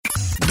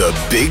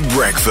The Big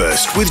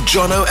Breakfast with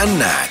Jono and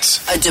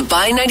Nat. A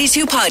Dubai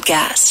 92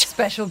 podcast.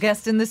 Special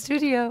guest in the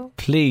studio.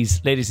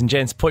 Please, ladies and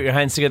gents, put your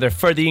hands together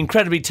for the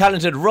incredibly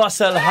talented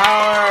Russell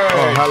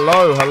Howard.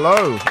 Oh,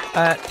 hello.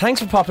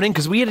 Thanks for popping in,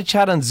 because we had a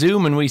chat on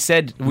Zoom and we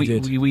said, we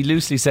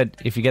loosely said,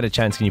 if you get a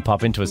chance, can you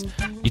pop into us?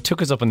 You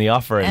took us up on the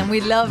offer, And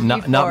we love you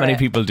not for many it.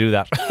 people do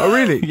that. Oh,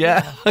 really?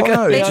 Yeah. Oh,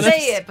 no, They it's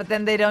say it, but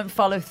then they don't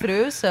follow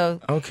through,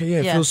 so... Okay, yeah,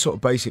 it feels sort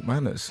of basic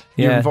manners.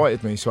 Yeah. You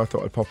invited me, so I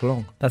thought I'd pop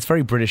along. That's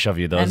very British of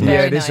you, though, And isn't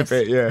very it? It is a nice.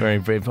 bit, yeah. Very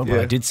brave. But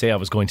Yeah. I did say I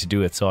was going to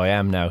do it, so I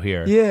am now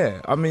here.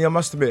 Yeah, I mean, I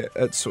must admit,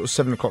 at sort of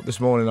 7 o'clock this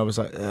morning, I was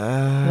like,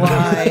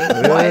 Why?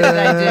 Why did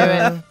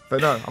I do it? But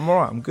no, I'm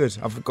all right, I'm good.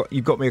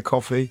 You've got me a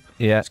coffee.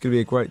 Yeah. It's going to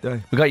be a great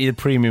day. We got you the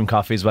premium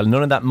coffee as well.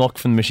 None of that muck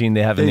from the machine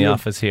they have in the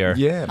office here.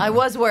 Yeah. I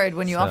was worried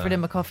when you So- offered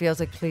him a coffee. I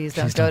was like, please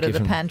don't Please go don't to give the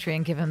him- pantry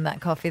and give him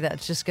that coffee.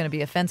 That's just going to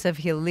be offensive.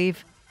 He'll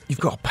leave. You've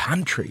got a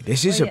pantry.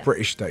 This is Oh, a yeah.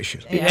 British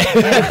station.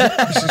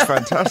 Yeah. This is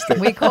fantastic.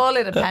 We call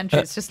it a pantry.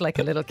 It's just like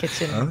a little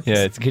kitchen.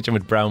 Yeah, it's a kitchen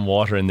with brown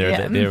water in there.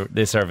 Yeah.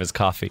 They serve as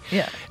coffee.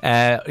 Yeah.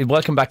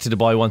 Welcome back to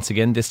Dubai once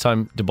again. This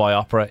time, Dubai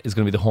Opera is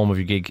going to be the home of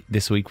your gig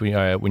this week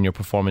when you're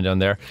performing down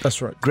there.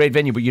 That's right. Great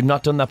venue, but you've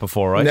not done that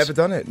before, right? Never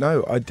done it,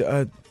 no.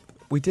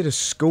 We did a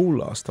school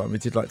last time. We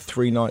did like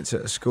 3 nights at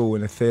a school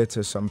in a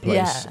theatre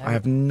someplace. Yeah. I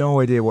have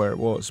no idea where it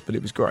was, but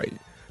it was great.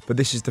 But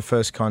this is the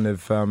first kind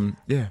of,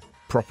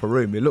 proper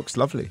room. It looks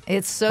lovely.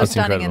 It's so That's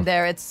stunning incredible. in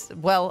there. It's,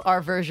 well, our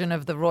version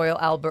of the Royal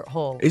Albert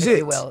Hall, Is if it?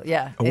 you will.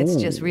 Yeah,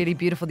 it's just Ooh. really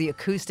beautiful. The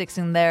acoustics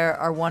in there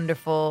are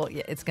wonderful.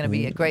 Yeah, it's going to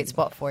be a great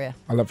spot for you.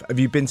 Have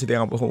you been to the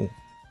Albert Hall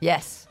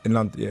Yes. in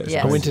London? Yeah. it's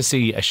Yes. I went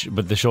amazing. to see,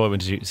 but the show I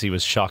went to see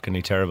was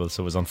shockingly terrible,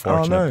 so it was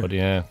unfortunate. Oh, no. But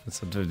yeah,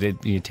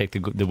 you take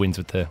the wins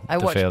with the I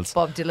watched fails.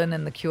 Bob Dylan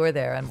and The Cure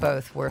there, and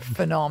both were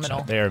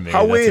phenomenal. There, mate.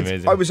 How That's weird!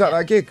 amazing. I was at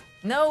that gig.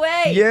 No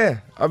way! Yeah,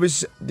 I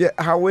was. Yeah,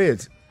 how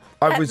weird!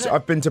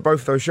 I've been to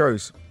both those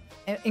shows.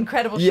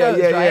 Incredible Yeah, shows,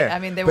 yeah, right? yeah. I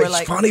mean, they but were it's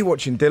like... funny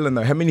watching Dylan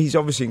though. I mean, he's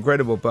obviously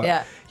incredible, but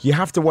Yeah. you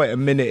have to wait a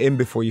minute in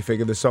before you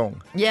figure the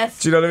song.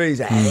 Yes. Do you know what I mean? He's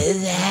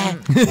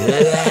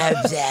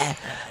like,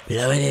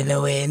 blowing in the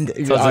wind.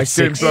 it's I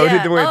still six. blowing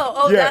in the wind.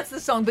 Oh, yeah. that's the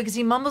song, because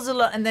he mumbles a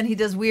lot and then he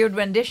does weird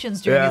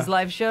renditions during Yeah. his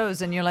live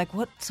shows, and you're like,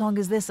 what song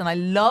is this? And I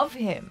love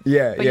him.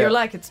 Yeah, But yeah. you're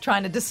like, it's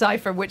trying to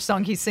decipher which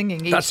song he's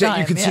singing each That's time.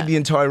 it. You can see yeah. the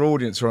entire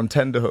audience are on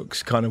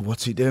tenterhooks, kind of,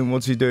 what's he doing?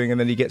 What's he doing? And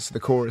then he gets to the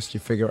chorus, you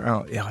figure it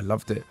out. Yeah, I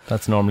loved it.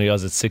 That's normally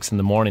us at 6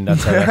 a.m.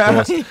 That's how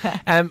that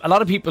goes. A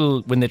lot of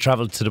people, when they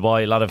travel to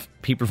Dubai, a lot of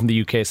people from the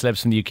UK,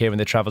 celebs from the UK, when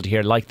they travel to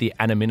here, like the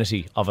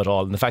anonymity of it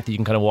all and the fact that you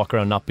can kind of walk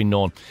around not being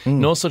known.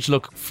 No such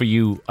look for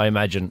you, I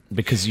imagine,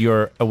 because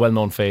you're a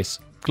well-known face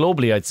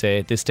globally, I'd say,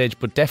 at this stage,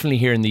 but definitely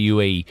here in the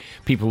UAE,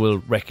 people will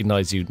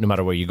recognise you no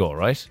matter where you go,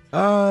 right?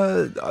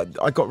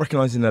 I got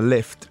recognised in a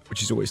lift,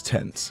 which is always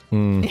tense. Do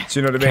you know what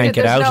I mean? Can't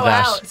get There's out no of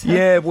that. out.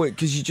 Yeah,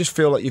 because you just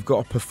feel like you've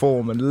got to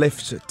perform, and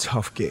lifts are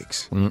tough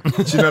gigs. Do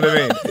you know what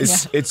I mean?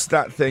 It's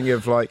that thing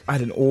of like, I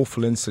had an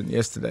awful incident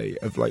yesterday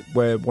of like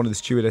where one of the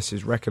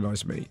stewardesses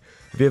recognised me.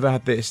 Have you ever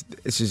had this?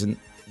 This is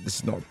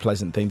not a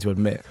pleasant thing to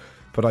admit,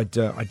 but I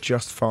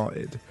just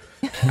farted.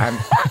 and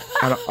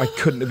I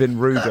couldn't have been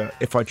ruder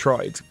if I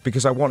tried,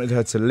 because I wanted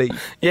her to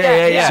leave.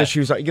 Yeah. So she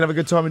was like, "You can have a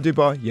good time in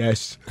Dubai."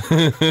 Yes.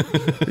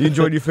 You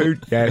enjoying your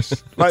food?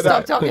 Yes. Like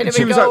Stop that. talking to me,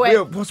 She was go like,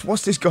 away. "Yeah,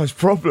 what's this guy's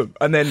problem?"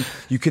 And then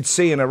you could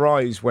see in her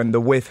eyes when the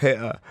whiff hit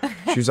her,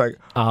 she was like,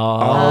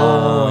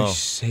 "Oh, I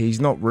see. He's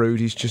not rude.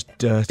 He's just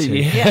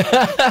dirty."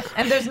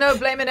 And there's no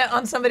blaming it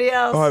on somebody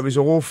else. Oh, it was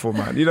awful,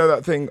 man. You know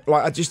that thing?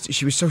 Like,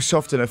 she was so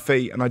soft in her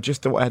feet, and I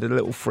just thought I had a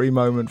little free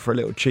moment for a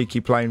little cheeky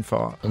plane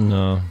fart.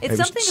 No. it's it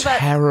was something about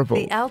terrible.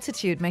 the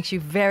altitude makes you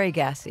very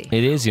gassy.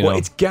 It is, you Well, know.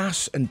 it's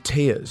gas and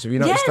tears. Have you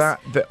noticed Yes.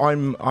 that?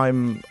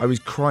 I was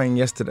crying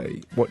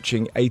yesterday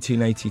watching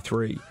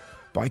 1883,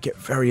 but I get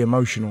very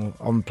emotional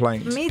on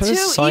planes. Me But too.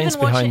 there's science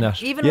Even watching, behind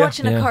that. even Yeah.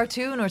 watching a Yeah.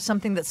 cartoon or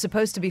something that's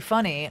supposed to be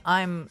funny,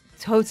 I'm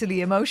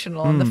totally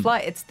emotional on the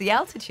flight. It's the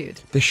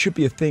altitude. There should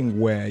be a thing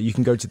where you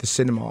can go to the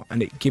cinema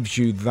and it gives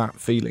you that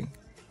feeling.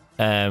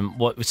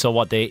 What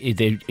they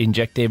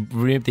inject, they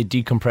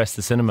decompress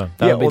the cinema.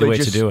 That would be or the they way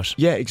just, to do it.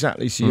 Yeah,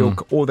 exactly. So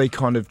or they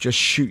kind of just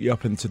shoot you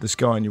up into the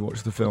sky and you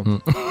watch the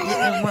film.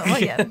 Well,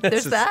 yeah,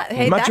 there's that.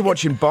 Hey, Imagine that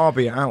watching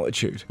Barbie at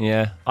altitude.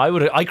 Yeah,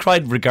 I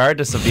cried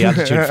regardless of the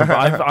altitude.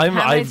 how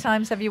many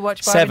times have you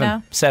watched Barbie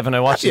now? Seven. I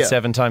watched Have it you?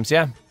 7 times.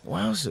 Yeah.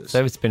 Wowzers. So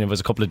it was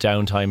a couple of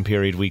downtime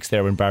period weeks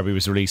there when Barbie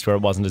was released, where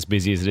it wasn't as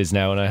busy as it is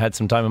now, and I had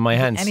some time in my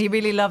hands. And he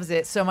really loves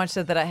it so much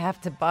so that I have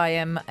to buy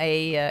him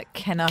a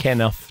Kenough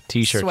Kenough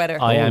t-shirt. sweater.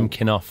 I am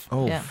Kenough.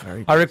 Oh, Yeah.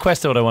 very I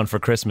requested what I want for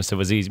Christmas. It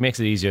was easy. Makes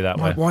it easier that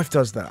My way. wife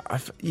does that.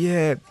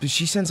 Yeah, but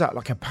she sends out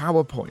like a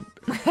PowerPoint.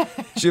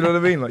 Do you know what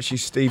I mean? Like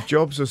she's Steve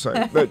Jobs or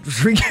something. But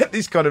we get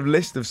this kind of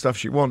list of stuff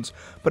she wants,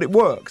 but it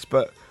works.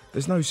 But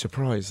there's no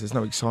surprise. There's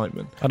no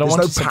excitement. I don't there's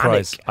want no to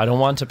surprise. panic. I don't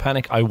want to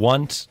panic. But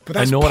I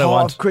that's know part what I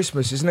want. of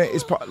Christmas, isn't it?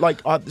 It's part,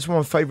 it's one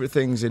of my favourite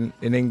things in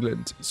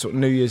England. Sort of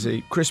New Year's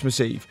Eve, Christmas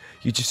Eve.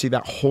 You just see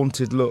that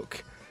haunted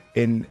look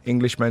in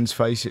English men's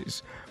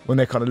faces when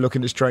they're kind of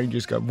looking at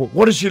strangers, going,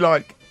 "What is she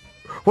like?"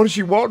 what does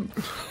she want?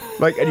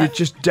 Like, and you're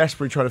just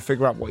desperately trying to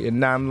figure out what your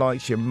nan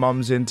likes, your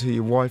mum's into,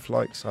 your wife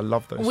likes. I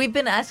love those. We've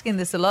been asking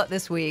this a lot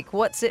this week.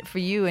 What's it for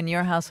you in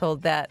your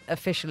household that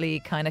officially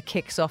kind of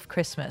kicks off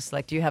Christmas?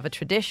 Like, do you have a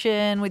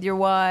tradition with your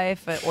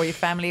wife or your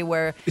family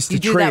where It's you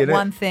the do tree, that innit?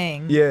 one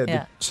thing?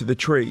 Yeah, the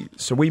tree.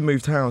 So we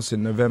moved house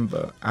in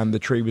November, and the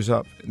tree was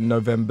up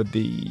November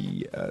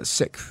the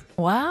 6th.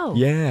 Wow.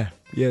 Yeah.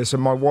 So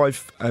my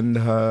wife and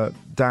her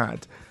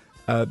dad,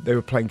 they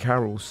were playing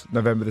carols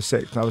November the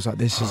 6th. And I was like,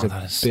 this is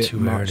that is a bit too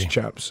much, early.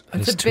 chaps.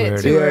 It's It's a too bit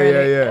early. too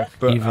early. Yeah.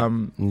 But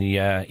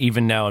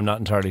Even now, I'm not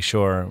entirely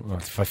sure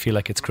if I feel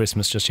like it's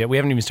Christmas just yet. We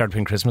haven't even started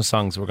playing Christmas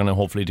songs. We're going to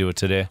hopefully do it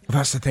today.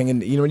 that's the thing.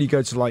 And you know, when you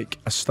go to like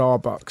a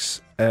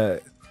Starbucks,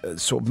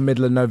 sort of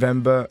middle of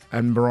November,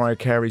 and Mariah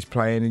Carey's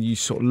playing, and you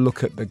sort of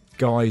look at the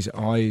guy's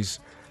eyes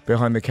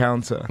behind the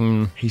counter,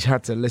 he's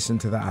had to listen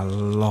to that a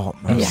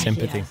lot, man. Yeah.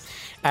 Sympathy.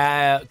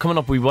 Coming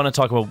up, we want to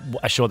talk about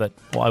a show that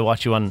I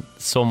watch you on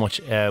so much,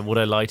 Would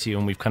I Lie to You?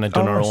 And we've kind of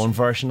done Oh, our nice. own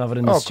version of it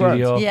in the Grand.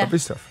 studio. Yeah. Lovely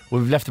stuff.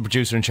 We've left the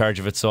producer in charge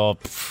of it, so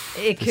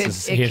this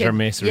is hit or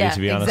miss, really, yeah, to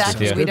be honest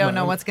exactly. with you. We don't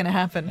know what's going to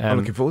happen. I'm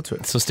looking forward to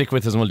it. So stick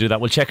with us and we'll do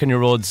that. We'll check on your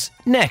roads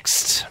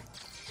next.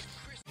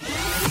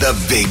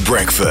 The Big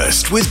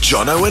Breakfast with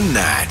Jono and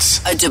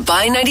Nat. A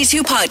Dubai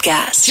 92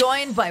 podcast.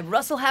 Joined by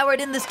Russell Howard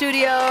in the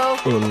studio.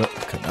 Oh,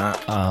 look at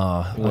that.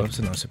 That's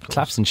a nice applause.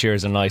 Claps and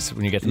cheers are nice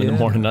when you get them in the Yeah.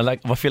 morning.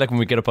 I feel like when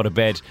we get up out of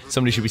bed,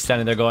 somebody should be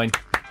standing there going,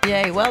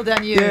 Yay, well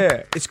done you.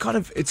 Yeah, it's kind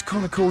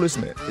of cool,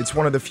 isn't it? It's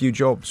one of the few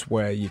jobs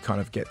where you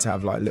kind of get to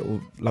have like a little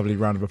lovely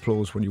round of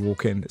applause when you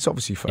walk in. It's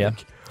obviously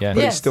fake, Yeah.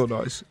 but Yes. it's still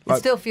nice.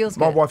 still feels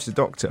My good. wife's a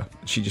doctor.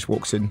 She just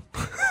walks in.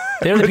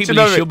 they're the Do you people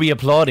know you what I should be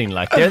applauding.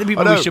 Like, they're the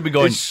people I know, we should be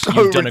going, it's so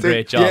you've done a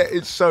great job. Yeah,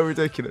 it's so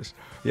ridiculous.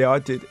 Yeah, I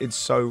did. It's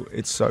so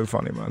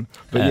funny, man.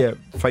 But yeah,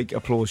 fake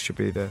applause should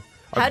be there.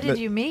 How did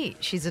you meet?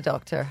 She's a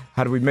doctor.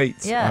 How did we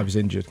meet? Yeah. I was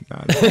injured.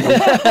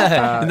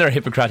 Isn't there a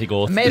Hippocratic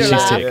oath Made that her she's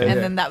laugh, taken? and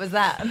then that was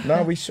that.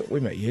 No, we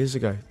met years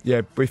ago.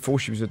 Yeah, before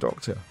she was a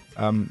doctor.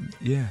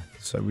 Yeah,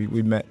 so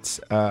we met.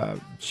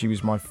 She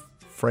was my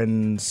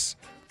friend's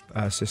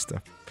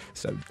sister.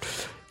 So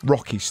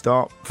rocky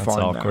start. That's fine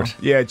awkward. Now.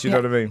 Yeah, do you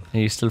know what I mean? Are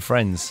you still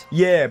friends?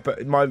 Yeah,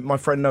 but my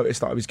friend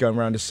noticed that I was going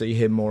around to see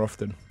him more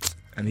often,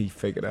 and he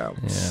figured out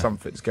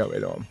something's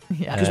going on.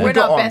 Yeah, Because we're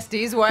got not on.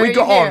 besties. Why we are you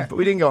got here? on, but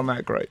we didn't get on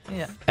that great.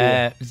 Yeah.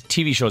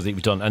 TV shows that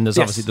you've done, and there's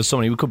Yes. obviously so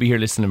many. We could be here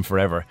listening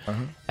forever.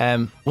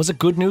 Was it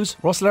good news?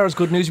 Russell Howard's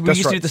good news. We That's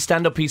used to right. do the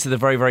stand-up piece at the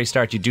very, very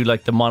start. You do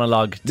like the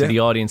monologue to Yeah. the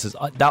audiences.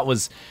 That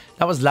was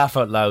laugh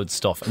out loud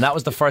stuff, and that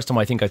was the first time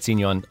I think I'd seen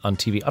you on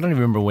TV. I don't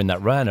even remember when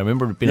that ran. I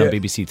remember it being on Yeah.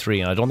 BBC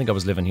Three, and I don't think I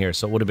was living here,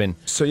 so it would have been.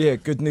 So yeah,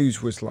 Good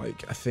News was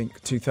like I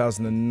think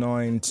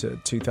 2009 to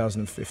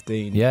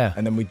 2015. Yeah.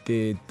 and then we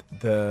did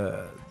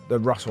the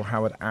Russell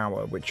Howard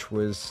Hour, which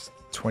was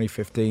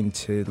 2015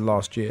 to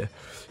last year.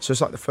 So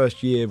it's like the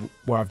first year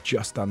where I've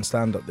just done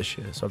stand up this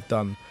year. So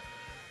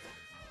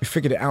we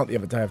figured it out the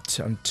other day. I've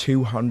done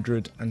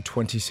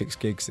 226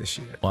 gigs this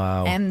year.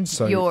 Wow. And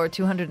So- your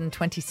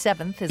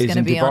 227th is Is going to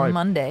in be Dubai. on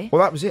Monday.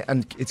 Well, that was it,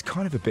 and it's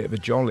kind of a bit of a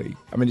jolly.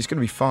 I mean, it's going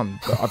to be fun,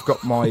 but I've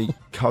got my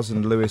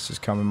cousin Lewis has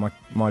come, and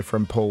my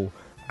friend Paul,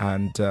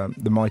 and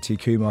the mighty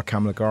Kumar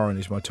Kamlagaran,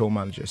 who's my tour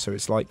manager. So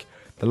it's like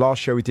the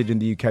last show we did in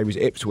the UK was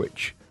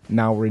Ipswich.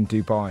 Now we're in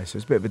Dubai, so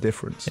it's a bit of a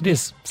difference. It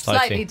is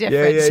Slightly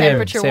different, yeah.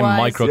 temperature-wise. Same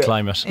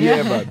microclimate.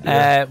 Yeah,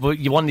 man. But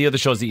one of the other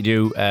shows that you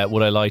do,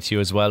 Would I Lie to You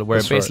as well, where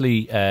That's right.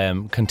 basically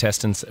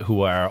contestants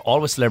who are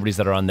always celebrities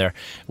that are on there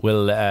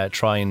will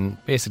try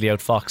and basically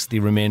outfox the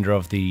remainder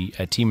of the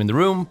team in the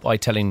room by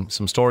telling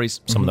some stories.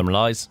 Some of them are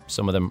lies,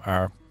 some of them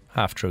are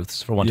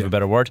half-truths, for want of a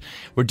better word.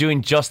 We're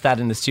doing just that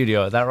in the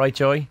studio. Is that right,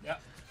 Joey? Yeah.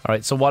 All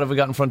right, so what have we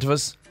got in front of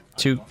us?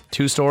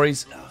 Two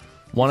stories?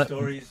 One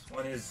Stories.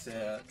 One is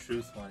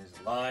truth, one is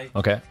a lie.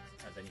 Okay. And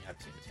then you have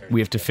to interrogate. We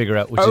have to figure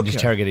out which Okay. to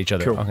interrogate each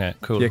other. Cool. Okay,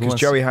 cool. Yeah, Who because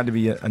wants- Joey handed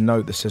me a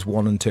note that says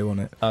 1 and 2 on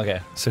it.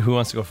 Okay, so who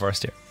wants to go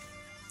first here?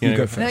 You wanna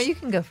go first. No, you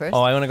can go first.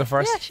 Oh, I want to go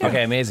first? Yeah, sure.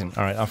 Okay, amazing.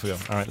 All right, off we go.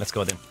 All right, let's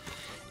go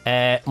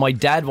then. My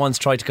dad once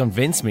tried to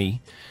convince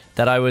me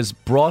that I was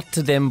brought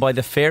to them by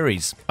the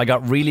fairies. I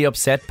got really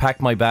upset,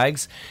 packed my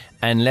bags,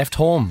 and left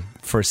home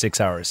for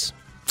 6 hours.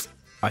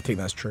 I think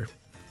that's true.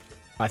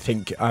 I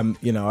think I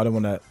don't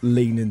want to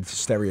lean into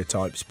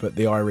stereotypes, but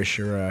the Irish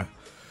are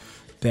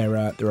they're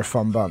a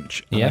fun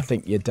bunch. And Yeah. I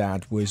think your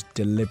dad was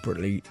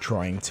deliberately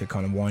trying to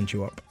kind of wind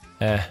you up.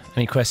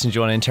 Any questions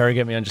you want to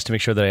interrogate me on, just to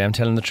make sure that I am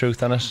telling the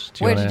truth on it?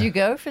 Where did you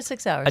go for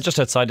 6 hours? Just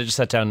outside. I just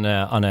sat down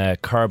on a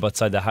curb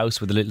outside the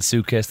house with a little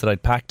suitcase that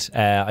I'd packed.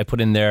 I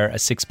put in there a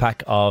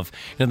 6-pack of,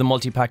 the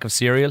multi-pack of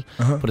cereal.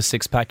 Put a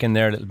 6-pack in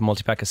there, a little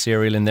multi-pack of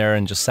cereal in there,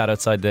 and just sat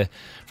outside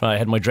I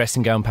had my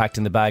dressing gown packed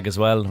in the bag as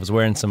well. I was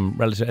wearing some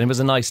relative, and it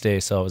was a nice day,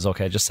 so it was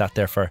okay. I just sat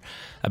there for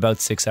about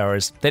 6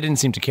 hours. They didn't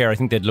seem to care. I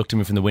think they'd looked at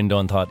me from the window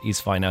and thought, he's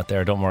fine out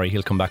there. Don't worry,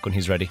 he'll come back when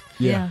he's ready.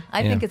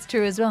 I think it's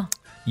true as well.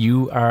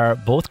 You are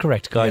both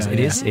correct, guys. Yeah,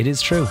 It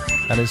is true.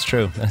 That is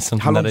true. That's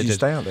something How long that I did you did.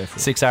 stay out there for?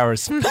 6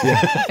 hours.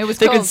 It was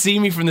They cold. could see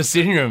me from the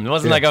sitting room. It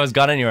wasn't like I was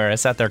gone anywhere. I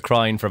sat there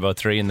crying for about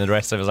 3, and the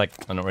rest I was like,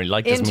 I don't really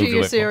like this. Into moved your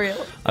away from it.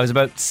 cereal. I was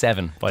about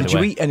 7, by Did the you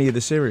way. eat any of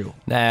the cereal?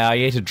 Nah, I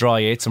ate it dry.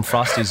 I ate some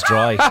Frosties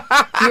dry.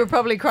 You were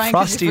probably crying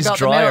because you Frosties forgot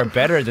dry the are milk.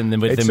 better than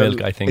with the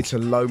milk, I think. It's a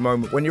low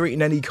moment. When you're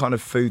eating any kind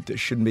of food that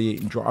shouldn't be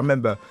eaten dry. I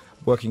remember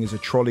working as a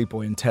trolley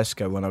boy in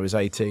Tesco when I was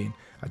 18.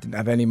 I didn't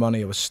have any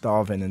money. I was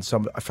starving. And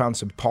I found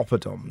some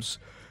poppadoms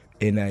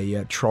in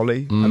a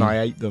trolley and I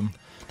ate them.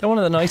 They're one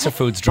of the nicer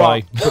foods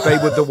dry. But they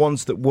were the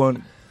ones that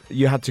weren't,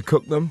 you had to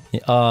cook them.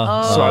 So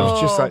I was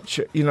just like,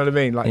 you know what I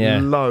mean? Like Yeah.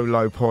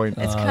 low point.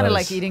 It's kind of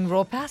like eating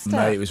raw pasta.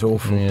 Mate, it was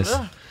awful. Yes.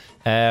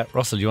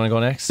 Russell, do you want to go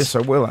next? Yes,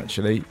 I will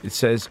actually. It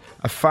says,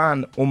 a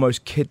fan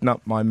almost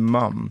kidnapped my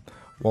mum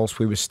whilst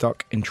we were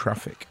stuck in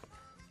traffic.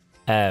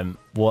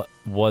 What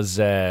was?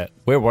 Where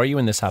were you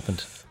when this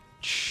happened?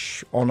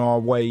 On our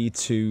way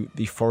to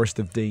the Forest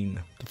of Dean.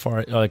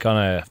 For like on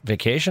a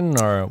vacation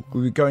or?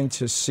 We were going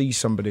to see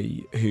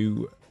somebody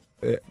who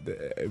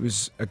it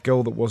was a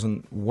girl that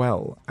wasn't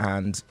well,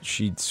 and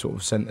she'd sort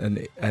of sent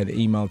an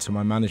email to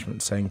my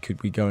management saying,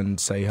 could we go and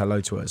say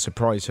hello to her,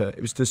 surprise her.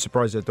 It was to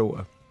surprise her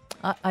daughter.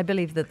 I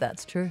believe that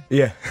that's true.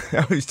 Yeah,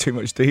 that was too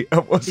much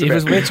detail, wasn't it? It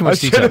was way too much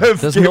I detail. should have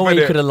There's no way given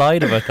you it- could have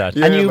lied about that.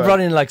 Yeah, and you man. brought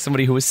in like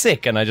somebody who was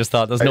sick, and I just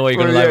thought, there's no way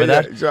you're going to lie Well,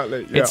 about that.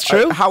 Exactly. It's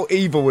true? How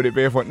evil would it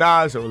be if I went,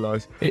 nah, it's all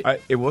lies.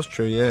 It was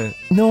true, yeah.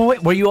 No,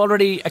 wait, were you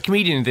already a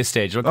comedian at this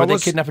stage? Like, I were they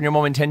was- kidnapping your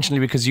mum intentionally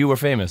because you were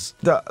famous?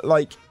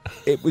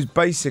 It was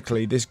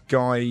basically this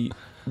guy.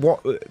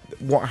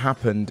 What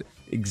happened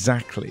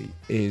exactly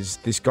is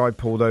this guy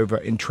pulled over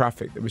in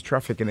traffic. There was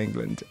traffic in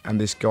England,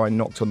 and this guy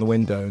knocked on the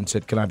window and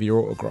said, "Can I have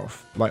your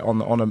autograph?" Like on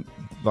a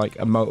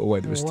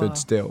motorway that was Wow. stood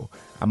still.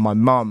 And my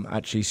mum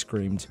actually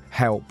screamed,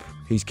 "Help!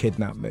 He's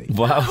kidnapped me!"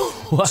 Wow.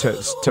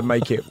 to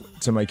make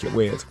it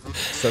weird.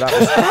 So that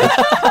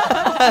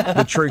was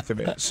the truth of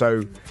it.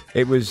 So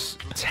it was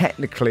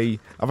technically.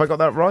 Have I got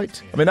that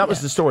right? I mean, that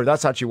was the story.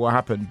 That's actually what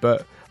happened.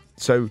 But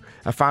so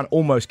a fan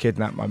almost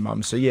kidnapped my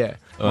mum. So yeah,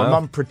 my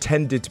mum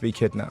pretended to be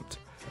kidnapped.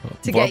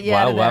 To get you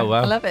out of there.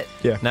 Wow. I love it.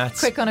 Yeah.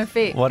 Nats, Quick on her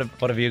feet. what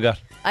have you got?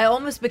 I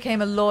almost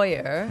became a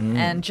lawyer,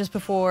 and just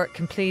before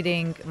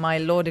completing my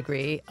law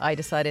degree, I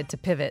decided to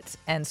pivot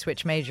and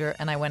switch major,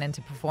 and I went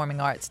into performing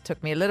arts. It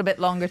took me a little bit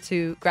longer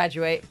to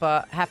graduate,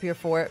 but happier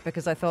for it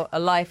because I thought a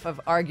life of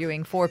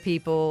arguing for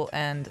people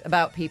and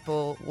about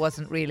people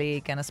wasn't really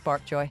going to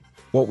spark joy.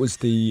 What was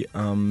the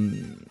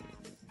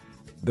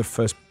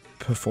first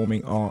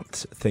performing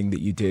art thing that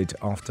you did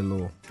after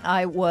law?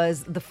 I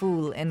was the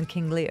fool in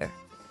King Lear.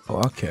 Oh,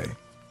 okay.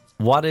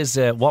 What was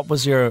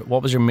your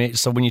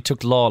so when you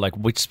took law, like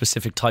which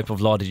specific type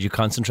of law did you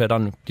concentrate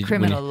on?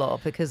 Criminal law,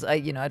 because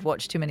I'd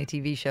watched too many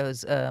TV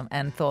shows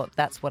and thought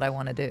that's what I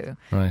want to do,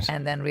 Right.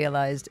 and then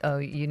realized,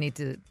 you need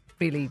to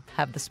really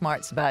have the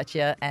smarts about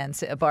you and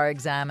sit a bar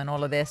exam and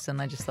all of this,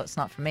 and I just thought it's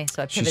not for me,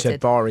 so I She pivoted. said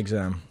bar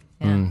exam.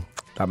 Yeah.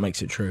 That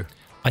makes it true.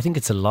 I think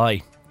it's a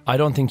lie. I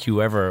don't think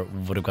you ever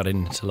would have got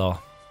into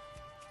law.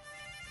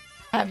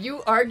 Have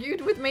you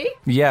argued with me?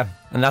 Yeah,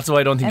 and that's why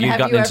I don't think And you've have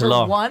gotten you into ever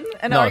law. won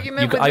an No,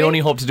 argument with I me? only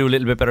hope to do a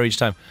little bit better each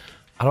time.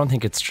 I don't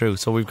think it's true.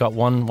 So we've got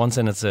one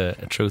saying it's a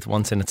truth,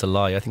 one saying it's a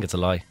lie. I think it's a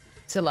lie.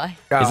 It's a lie.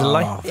 Is it a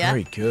lie? Oh, Yeah.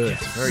 very good.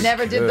 Very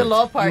Never did the good.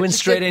 law part. You went just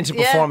straight did- into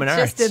yeah, performing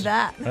arts. Just did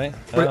that. Right?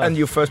 And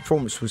your first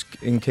performance was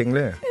in King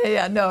Lear.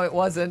 Yeah, no, it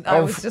wasn't. I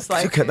Oh, was just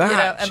like, look at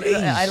that. and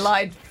Jeez. I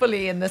lied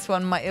fully in this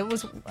one.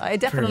 I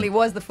definitely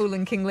was the fool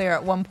in King Lear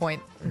at one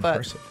point,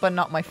 Impressive. but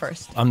not my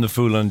first. I'm the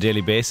fool on a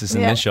daily basis in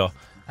Yeah. this show.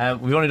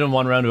 We've only done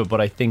one round of it,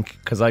 but I think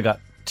because I got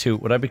 2,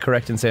 would I be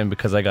correct in saying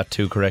because I got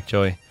 2 correct,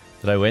 Joey?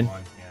 Did I win?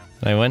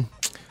 Did I win?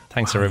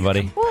 Thanks,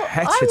 everybody. Well,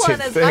 I Competitive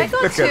won I thing.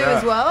 got Look 2 at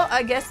as that. well.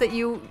 I guess that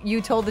you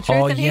told the truth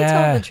Oh, and yeah.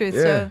 he told the truth.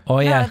 Yeah. So Oh,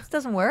 yeah. no, it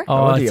doesn't work.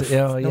 Oh, wonder it's, you-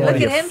 yeah, no yeah. wonder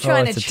Look at him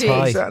trying it's to a tie.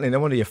 cheat. Exactly. No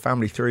wonder your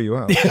family threw you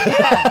out.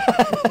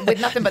 With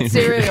nothing but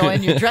cereal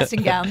in your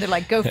dressing gown. They're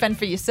like, go fend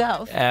for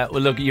yourself. Well,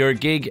 look, your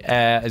gig,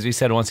 as we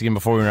said once again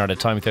before we ran out of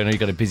time, I know you've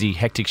got a busy,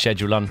 hectic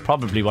schedule on.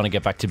 Probably want to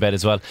get back to bed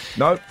as well.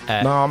 No,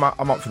 I'm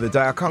up for the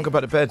day. I can't go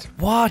back to bed.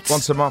 What?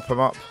 Once I'm up, I'm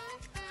up.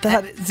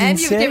 That is And insane.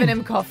 you've given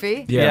him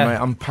coffee. Yeah, Yeah. mate,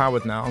 I'm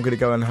powered now. I'm going to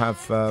go and have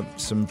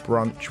some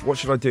brunch. What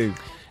should I do?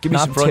 Give me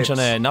Not some brunch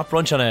tips. not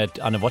brunch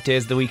on a what day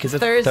is the week? Is it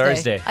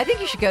Thursday. I think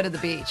you should go to the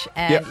beach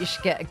and Yep. you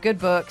should get a good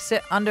book,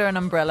 sit under an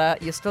umbrella.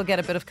 You'll still get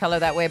a bit of colour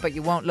that way, but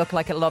you won't look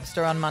like a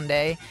lobster on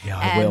Monday. Yeah,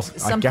 I and will.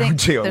 I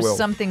guarantee I there's will.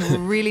 something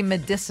really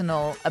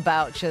medicinal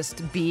about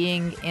just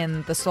being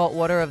in the salt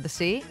water of the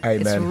sea.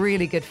 It's Amen.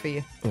 really good for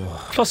you.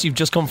 Plus, you've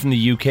just come from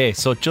the UK,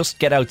 so just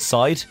get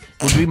outside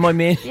would be my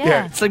main.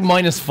 Yeah. It's like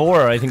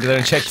 -4, I think, that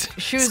I checked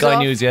Shoes Sky off,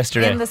 News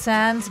yesterday. in the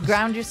sands,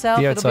 ground yourself.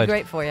 Be It'll outside. be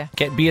great for you.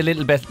 Be a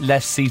little bit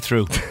less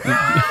see-through.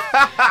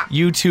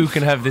 You two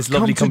can have this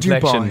lovely Come to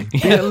complexion.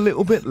 Dubai. Be a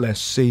little bit less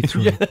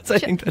see-through. I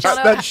think that's. John,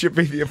 that should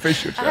be the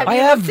official Have joke.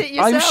 you looked at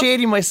I'm yourself?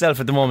 shading myself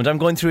at the moment. I'm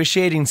going through a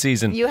shading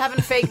season. You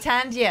haven't fake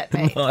tanned yet,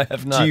 mate. No, I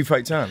have not. Do you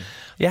fake tan?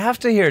 You have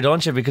to hear,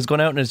 don't you? Because going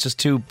out and it's just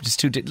too.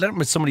 Let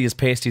with somebody as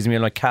pasty as me,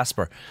 like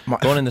Casper.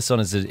 Going in the sun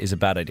is a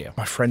bad idea.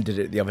 My friend did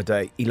it the other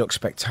day. He looked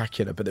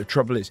spectacular, but the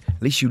trouble is,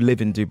 at least you live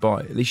in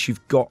Dubai. At least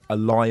you've got a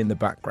lie in the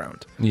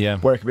background. Yeah.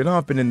 Where it could be,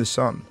 I've been in the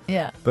sun.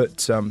 Yeah.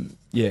 But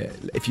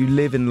if you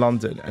live in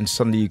London and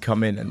suddenly you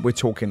come in and we're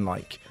talking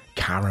like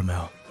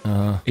caramel.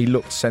 He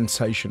looked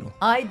sensational.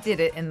 I did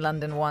it in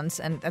London once,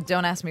 and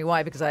don't ask me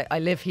why, because I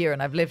live here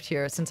and I've lived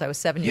here since I was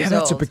 7 years old. Yeah,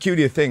 that's a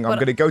peculiar thing. I'm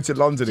going to go to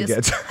London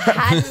again.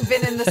 Hadn't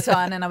been in the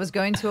sun, and I was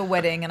going to a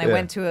wedding, and I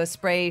went to a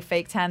spray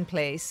fake tan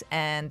place,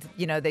 and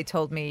they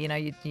told me,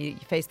 you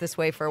face this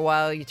way for a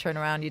while, you turn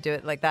around, you do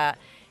it like that.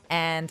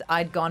 And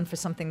I'd gone for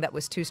something that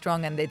was too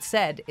strong, and they'd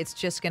said it's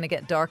just going to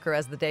get darker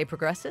as the day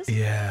progresses.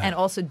 Yeah. And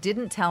also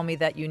didn't tell me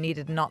that you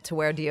needed not to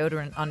wear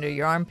deodorant under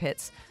your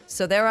armpits.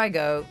 So there I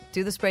go,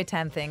 do the spray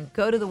tan thing,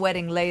 go to the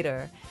wedding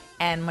later,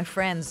 and my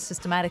friends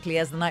systematically,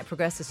 as the night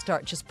progresses,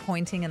 start just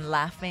pointing and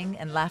laughing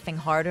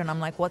harder. And I'm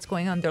like, what's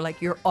going on? They're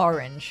like, you're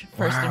orange,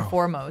 first and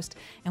foremost.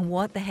 And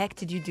what the heck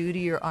did you do to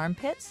your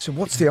armpits? So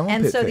what's the armpit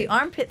And so thing? the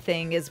armpit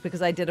thing is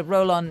because I did a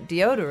roll-on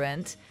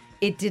deodorant.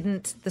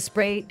 The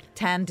spray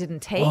tan didn't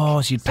take. Oh,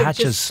 so you'd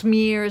patches. Just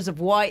smears of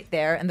white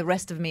there, and the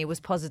rest of me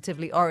was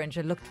positively orange.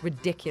 I looked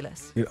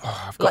ridiculous.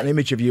 I've got an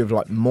image of you of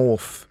like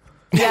Morph.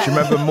 Yeah. Do you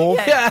remember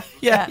Morph? Yeah.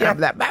 Yeah.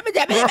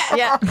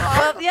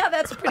 Well, yeah,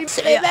 that's pretty.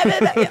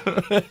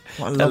 Yeah.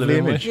 What a lovely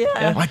image.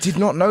 Yeah. I did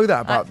not know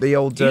that about the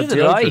old Neither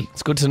did I. deodorant.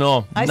 It's good to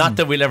know. Not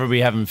that we'll ever be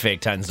having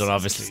fake tans done,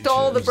 obviously.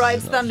 Stole the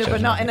bride's thunder,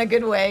 but not in a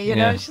good way. You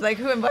know, she's like,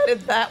 who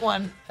invited that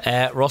one?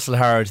 Russell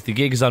Howard, the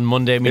gig is on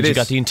Monday. Means you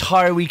got the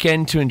entire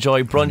weekend to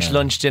enjoy brunch,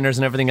 lunch, dinners,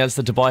 and everything else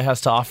that Dubai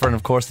has to offer, and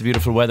of course the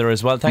beautiful weather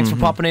as well. Thanks for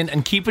popping in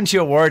and keeping to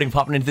your word and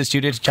popping into the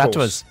studio to chat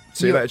to us.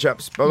 See you later,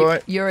 chaps. Bye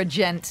bye. You're a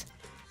gent.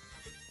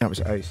 That was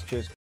ace.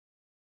 Cheers.